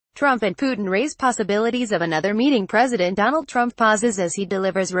Trump and Putin raise possibilities of another meeting. President Donald Trump pauses as he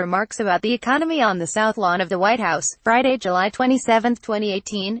delivers remarks about the economy on the South Lawn of the White House, Friday, July 27,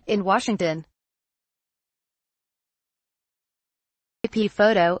 2018, in Washington. AP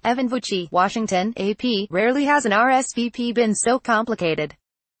photo, Evan Vucci, Washington, AP. Rarely has an RSVP been so complicated.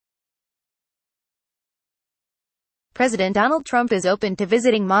 President Donald Trump is open to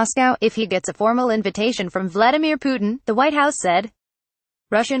visiting Moscow if he gets a formal invitation from Vladimir Putin, the White House said.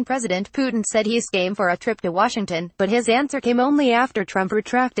 Russian President Putin said he's game for a trip to Washington, but his answer came only after Trump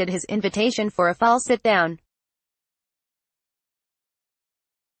retracted his invitation for a fall sit-down.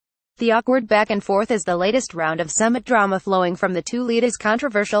 The awkward back-and-forth is the latest round of summit drama flowing from the two leaders'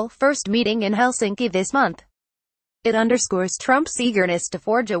 controversial first meeting in Helsinki this month. It underscores Trump's eagerness to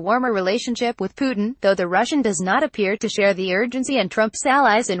forge a warmer relationship with Putin, though the Russian does not appear to share the urgency, and Trump's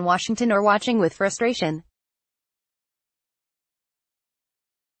allies in Washington are watching with frustration.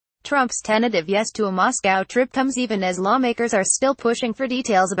 Trump's tentative yes to a Moscow trip comes even as lawmakers are still pushing for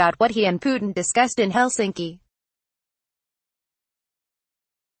details about what he and Putin discussed in Helsinki.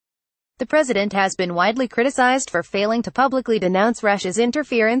 The president has been widely criticized for failing to publicly denounce Russia's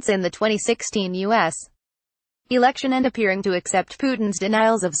interference in the 2016 U.S. election and appearing to accept Putin's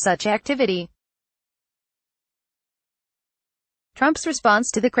denials of such activity. Trump's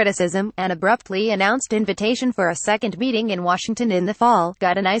response to the criticism, an abruptly announced invitation for a second meeting in Washington in the fall,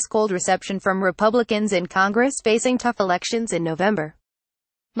 got an ice-cold reception from Republicans in Congress facing tough elections in November.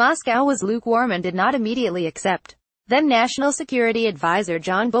 Moscow was lukewarm and did not immediately accept. Then National Security Advisor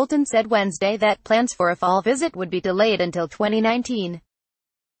John Bolton said Wednesday that plans for a fall visit would be delayed until 2019.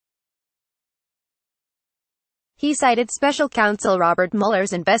 He cited special counsel Robert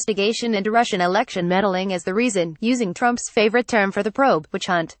Mueller's investigation into Russian election meddling as the reason, using Trump's favorite term for the probe, witch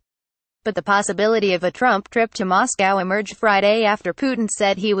hunt. But the possibility of a Trump trip to Moscow emerged Friday after Putin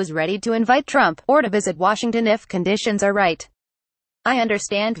said he was ready to invite Trump, or to visit Washington if conditions are right. "I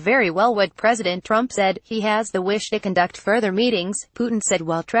understand very well what President Trump said. He has the wish to conduct further meetings," Putin said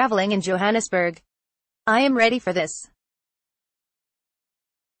while traveling in Johannesburg. "I am ready for this.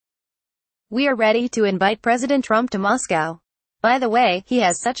 We are ready to invite President Trump to Moscow. By the way, he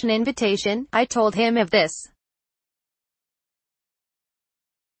has such an invitation. I told him of this.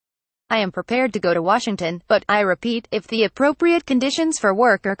 I am prepared to go to Washington, but, I repeat, if the appropriate conditions for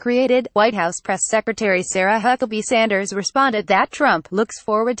work are created." White House Press Secretary Sarah Huckabee Sanders responded that Trump looks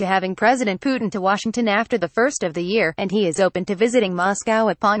forward to having President Putin to Washington after the first of the year, and he is open to visiting Moscow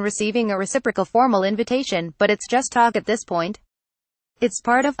upon receiving a reciprocal formal invitation, but it's just talk at this point. "It's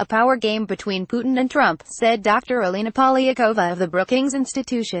part of a power game between Putin and Trump," said Dr. Alina Polyakova of the Brookings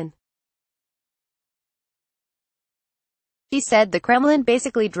Institution. She said the Kremlin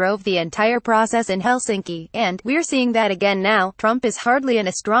basically drove the entire process in Helsinki, and we're seeing that again now. "Trump is hardly in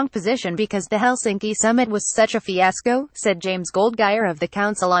a strong position because the Helsinki summit was such a fiasco," said James Goldgeier of the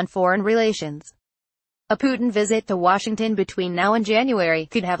Council on Foreign Relations. "A Putin visit to Washington between now and January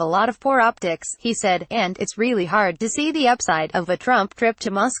could have a lot of poor optics," he said, "and it's really hard to see the upside of a Trump trip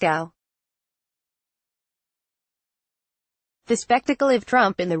to Moscow. The spectacle of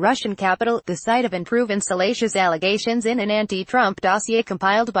Trump in the Russian capital, the site of unproven salacious allegations in an anti-Trump dossier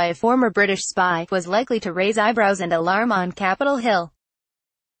compiled by a former British spy, was likely to raise eyebrows and alarm on Capitol Hill."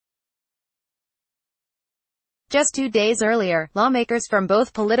 Just 2 days earlier, lawmakers from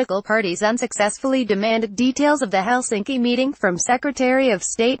both political parties unsuccessfully demanded details of the Helsinki meeting from Secretary of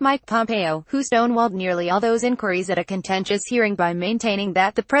State Mike Pompeo, who stonewalled nearly all those inquiries at a contentious hearing by maintaining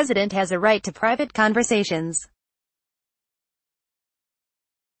that the president has a right to private conversations.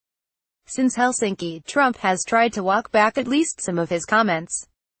 Since Helsinki, Trump has tried to walk back at least some of his comments.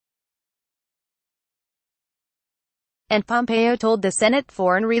 And Pompeo told the Senate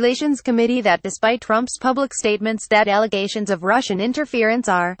Foreign Relations Committee that despite Trump's public statements that allegations of Russian interference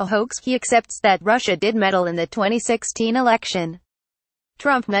are a hoax, he accepts that Russia did meddle in the 2016 election.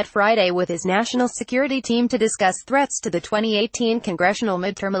 Trump met Friday with his national security team to discuss threats to the 2018 congressional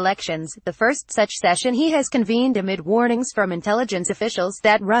midterm elections, the first such session he has convened amid warnings from intelligence officials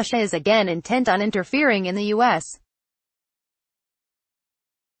that Russia is again intent on interfering in the U.S.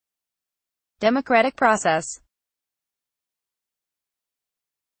 democratic process.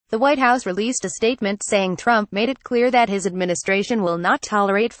 The White House released a statement saying Trump made it clear that his administration will not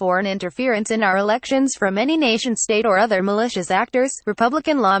tolerate foreign interference in our elections from any nation-state or other malicious actors.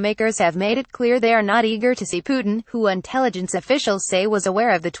 Republican lawmakers have made it clear they are not eager to see Putin, who intelligence officials say was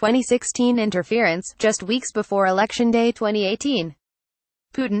aware of the 2016 interference, just weeks before Election Day 2018.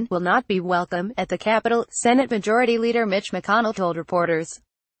 Putin will not be welcome at the Capitol, Senate Majority Leader Mitch McConnell told reporters.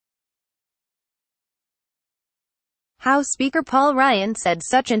 House Speaker Paul Ryan said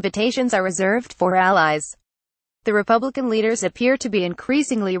such invitations are reserved for allies. The Republican leaders appear to be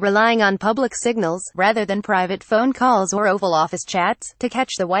increasingly relying on public signals, rather than private phone calls or Oval Office chats, to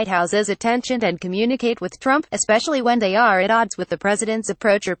catch the White House's attention and communicate with Trump, especially when they are at odds with the president's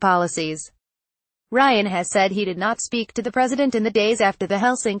approach or policies. Ryan has said he did not speak to the president in the days after the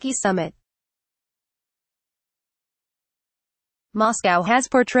Helsinki summit. Moscow has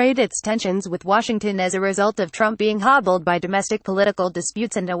portrayed its tensions with Washington as a result of Trump being hobbled by domestic political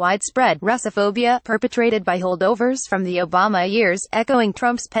disputes and a widespread Russophobia perpetrated by holdovers from the Obama years, echoing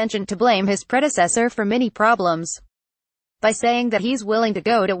Trump's penchant to blame his predecessor for many problems. By saying that he's willing to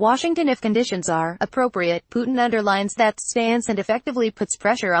go to Washington if conditions are appropriate, Putin underlines that stance and effectively puts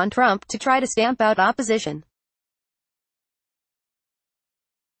pressure on Trump to try to stamp out opposition.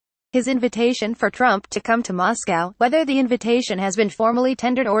 His invitation for Trump to come to Moscow, whether the invitation has been formally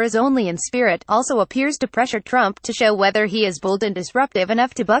tendered or is only in spirit, also appears to pressure Trump to show whether he is bold and disruptive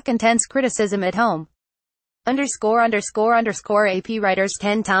enough to buck intense criticism at home. AP writers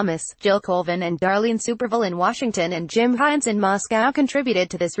Ken Thomas, Jill Colvin and Darlene Superville in Washington and Jim Hines in Moscow contributed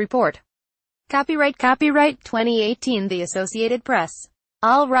to this report. Copyright 2018 The Associated Press.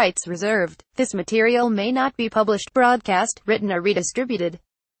 All rights reserved. This material may not be published, broadcast, written or redistributed.